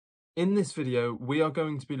In this video, we are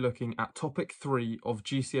going to be looking at topic 3 of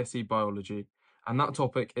GCSE Biology, and that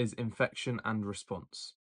topic is infection and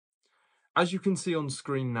response. As you can see on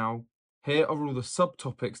screen now, here are all the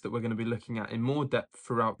subtopics that we're going to be looking at in more depth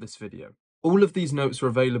throughout this video. All of these notes are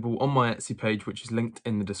available on my Etsy page, which is linked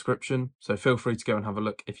in the description, so feel free to go and have a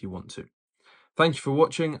look if you want to. Thank you for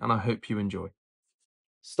watching, and I hope you enjoy.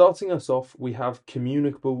 Starting us off, we have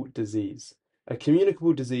communicable disease. A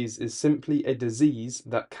communicable disease is simply a disease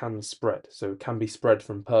that can spread, so it can be spread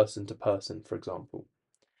from person to person, for example.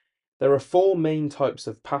 There are 4 main types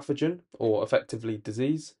of pathogen, or effectively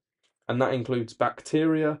disease, and that includes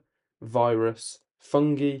bacteria, virus,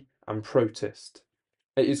 fungi, and protist.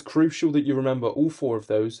 It is crucial that you remember all 4 of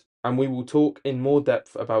those, and we will talk in more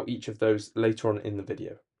depth about each of those later on in the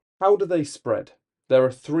video. How do they spread? There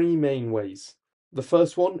are 3 main ways. The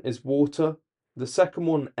first one is water, the second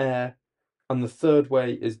one air, and the third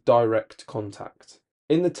way is direct contact.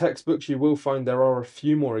 In the textbooks you will find there are a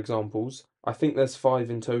few more examples. I think there's 5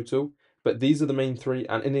 in total, but these are the main 3,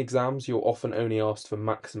 and in exams you're often only asked for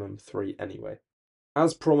maximum 3 anyway.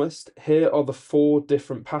 As promised, here are the 4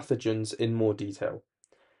 different pathogens in more detail.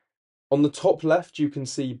 On the top left you can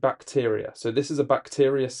see bacteria. So this is a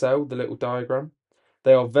bacteria cell, the little diagram.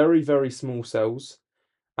 They are very, very small cells,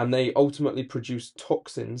 and they ultimately produce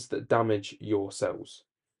toxins that damage your cells.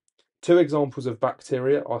 2 examples of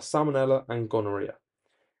bacteria are Salmonella and gonorrhea.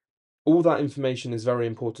 All that information is very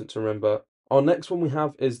important to remember. Our next one we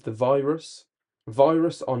have is the virus.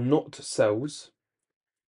 Virus are not cells.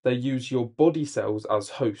 They use your body cells as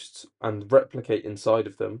hosts and replicate inside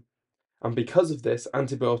of them. And because of this,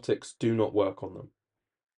 antibiotics do not work on them.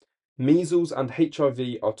 Measles and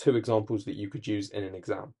HIV are 2 examples that you could use in an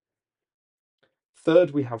exam. Third,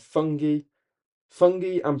 we have fungi.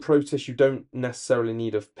 Fungi and protists you don't necessarily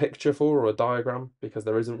need a picture for or a diagram because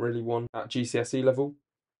there isn't really one at GCSE level.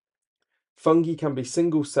 Fungi can be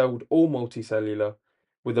single-celled or multicellular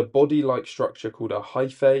with a body-like structure called a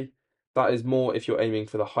hyphae. That is more if you're aiming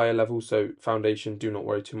for the higher level, so foundation, do not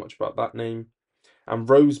worry too much about that name. And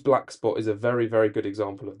rose black spot is a very, very good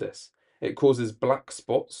example of this. It causes black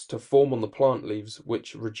spots to form on the plant leaves,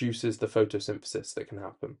 which reduces the photosynthesis that can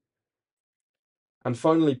happen. And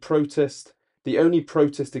finally, protist. The only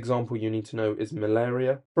protist example you need to know is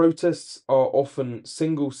malaria. Protists are often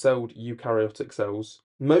single-celled eukaryotic cells.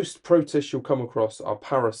 Most protists you'll come across are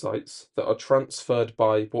parasites that are transferred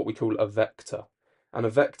by what we call a vector. And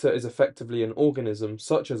a vector is effectively an organism,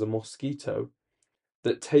 such as a mosquito,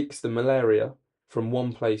 that takes the malaria from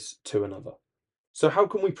one place to another. So how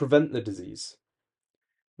can we prevent the disease?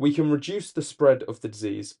 We can reduce the spread of the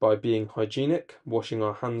disease by being hygienic, washing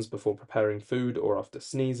our hands before preparing food or after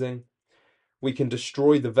sneezing. We can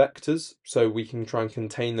destroy the vectors, so we can try and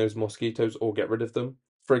contain those mosquitoes or get rid of them.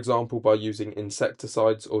 For example, by using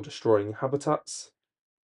insecticides or destroying habitats.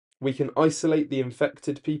 We can isolate the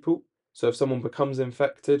infected people. So if someone becomes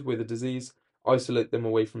infected with a disease, isolate them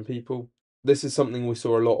away from people. This is something we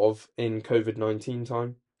saw a lot of in COVID-19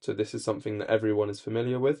 time. So this is something that everyone is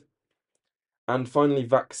familiar with. And finally,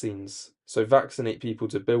 vaccines. So vaccinate people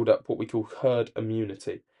to build up what we call herd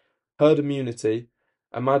immunity. Herd immunity,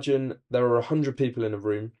 imagine there are 100 people in a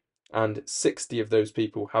room and 60 of those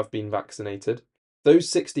people have been vaccinated. Those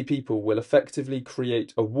 60 people will effectively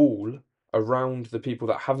create a wall around the people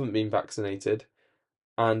that haven't been vaccinated.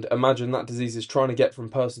 And imagine that disease is trying to get from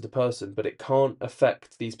person to person, but it can't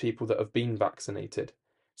affect these people that have been vaccinated.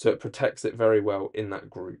 So it protects it very well in that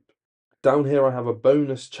group. Down here I have a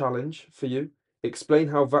bonus challenge for you. Explain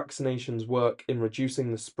how vaccinations work in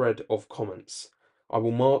reducing the spread of comments. I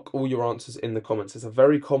will mark all your answers in the comments. It's a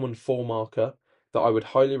very common 4 marker that I would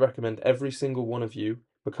highly recommend every single one of you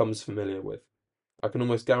becomes familiar with. I can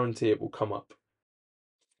almost guarantee it will come up.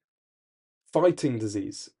 Fighting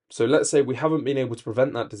disease. So let's say we haven't been able to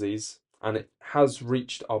prevent that disease and it has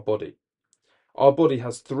reached our body. Our body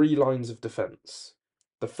has 3 lines of defense.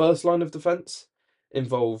 The first line of defense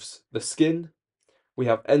involves the skin. We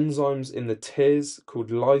have enzymes in the tears called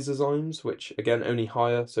lysozymes, which again only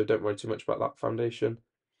higher, so don't worry too much about that foundation.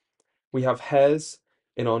 We have hairs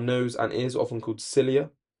in our nose and ears, often called cilia.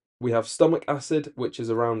 We have stomach acid, which is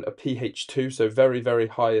around a pH 2, so very, very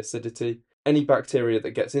high acidity. Any bacteria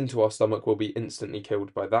that gets into our stomach will be instantly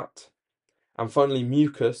killed by that. And finally,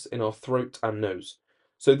 mucus in our throat and nose.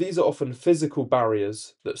 So these are often physical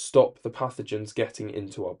barriers that stop the pathogens getting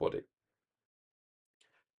into our body.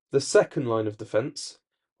 The second line of defense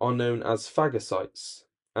are known as phagocytes,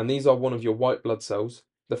 and these are one of your white blood cells.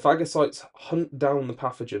 The phagocytes hunt down the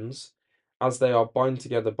pathogens as they are bound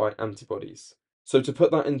together by antibodies. So to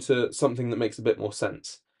put that into something that makes a bit more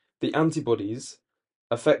sense, the antibodies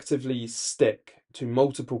effectively stick to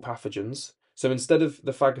multiple pathogens. So instead of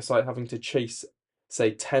the phagocyte having to chase,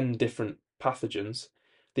 say, 10 different pathogens,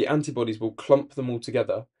 the antibodies will clump them all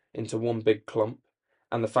together into one big clump,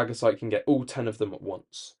 and the phagocyte can get all 10 of them at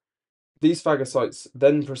once. These phagocytes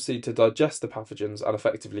then proceed to digest the pathogens and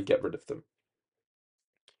effectively get rid of them.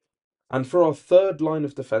 And for our third line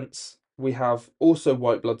of defense, we have also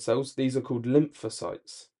white blood cells. These are called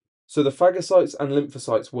lymphocytes. So the phagocytes and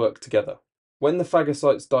lymphocytes work together. When the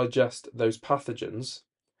phagocytes digest those pathogens,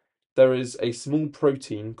 there is a small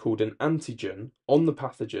protein called an antigen on the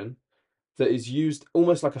pathogen that is used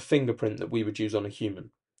almost like a fingerprint that we would use on a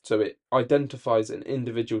human. So it identifies an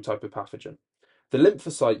individual type of pathogen. The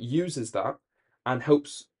lymphocyte uses that and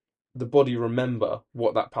helps the body remember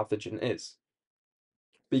what that pathogen is.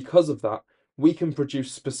 Because of that, we can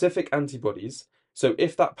produce specific antibodies. So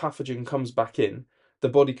if that pathogen comes back in, the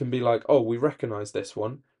body can be like, oh, we recognize this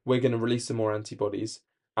one, we're going to release some more antibodies,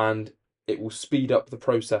 and it will speed up the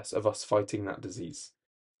process of us fighting that disease.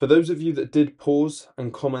 For those of you that did pause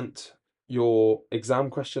and comment your exam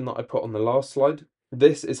question that I put on the last slide,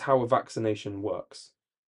 this is how a vaccination works.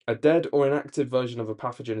 A dead or inactive version of a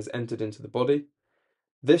pathogen is entered into the body.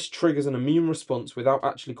 This triggers an immune response without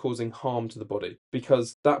actually causing harm to the body,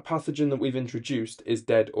 because that pathogen that we've introduced is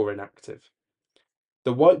dead or inactive.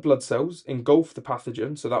 The white blood cells engulf the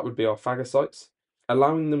pathogen, so that would be our phagocytes,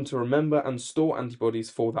 allowing them to remember and store antibodies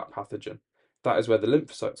for that pathogen. That is where the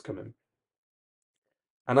lymphocytes come in.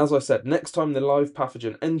 And as I said, next time the live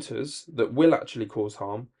pathogen enters that will actually cause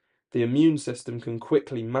harm, the immune system can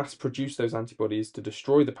quickly mass produce those antibodies to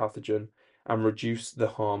destroy the pathogen and reduce the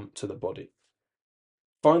harm to the body.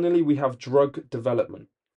 Finally, we have drug development.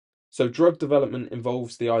 So drug development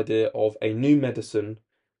involves the idea of a new medicine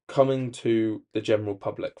coming to the general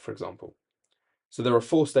public, for example. So there are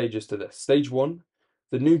 4 stages to this. Stage 1,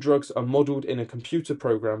 the new drugs are modeled in a computer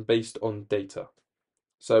program based on data.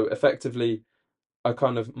 So effectively, a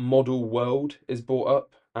kind of model world is brought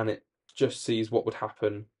up and it just sees what would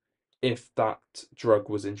happen if that drug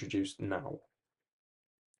was introduced now.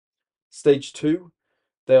 Stage 2,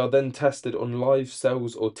 they are then tested on live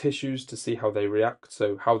cells or tissues to see how they react,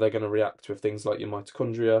 so how they're going to react with things like your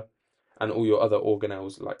mitochondria and all your other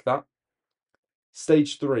organelles like that.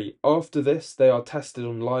 Stage 3, after this, they are tested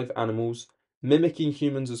on live animals, mimicking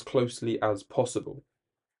humans as closely as possible.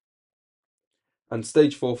 And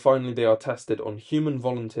stage 4, finally, they are tested on human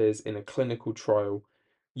volunteers in a clinical trial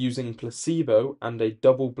using placebo and a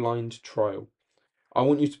double-blind trial. I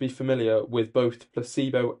want you to be familiar with both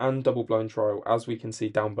placebo and double-blind trial, as we can see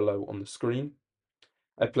down below on the screen.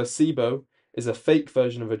 A placebo is a fake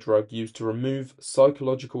version of a drug used to remove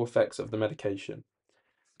psychological effects of the medication.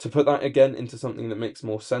 To put that again into something that makes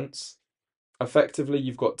more sense, effectively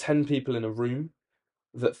you've got 10 people in a room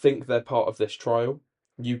that think they're part of this trial.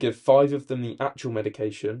 You give 5 of them the actual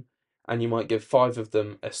medication, and you might give 5 of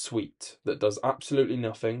them a sweet that does absolutely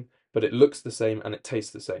nothing, but it looks the same and it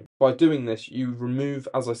tastes the same. By doing this, you remove,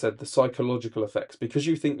 as I said, the psychological effects. Because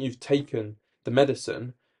you think you've taken the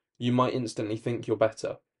medicine, you might instantly think you're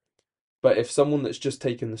better. But if someone that's just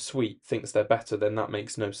taken the sweet thinks they're better, then that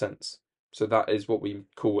makes no sense. So that is what we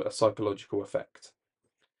call a psychological effect.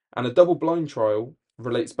 And a double-blind trial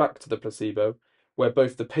relates back to the placebo, where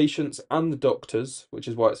both the patients and the doctors, which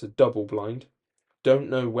is why it's a double-blind, don't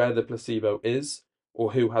know where the placebo is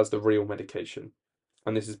or who has the real medication.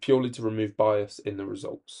 And this is purely to remove bias in the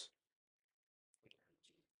results.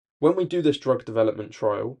 When we do this drug development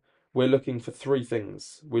trial, we're looking for 3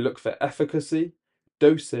 things. We look for efficacy,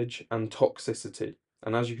 dosage, and toxicity.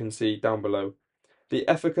 And as you can see down below, the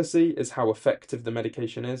efficacy is how effective the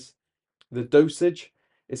medication is. The dosage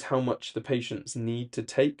is how much the patients need to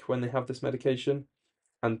take when they have this medication.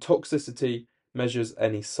 And toxicity measures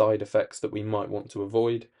any side effects that we might want to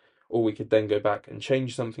avoid, or we could then go back and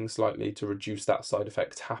change something slightly to reduce that side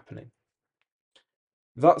effect happening.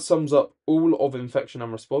 That sums up all of infection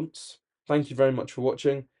and response. Thank you very much for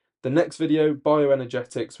watching. The next video,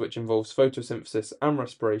 bioenergetics, which involves photosynthesis and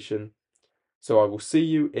respiration. So I will see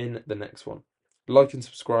you in the next one. Like and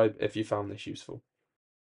subscribe if you found this useful.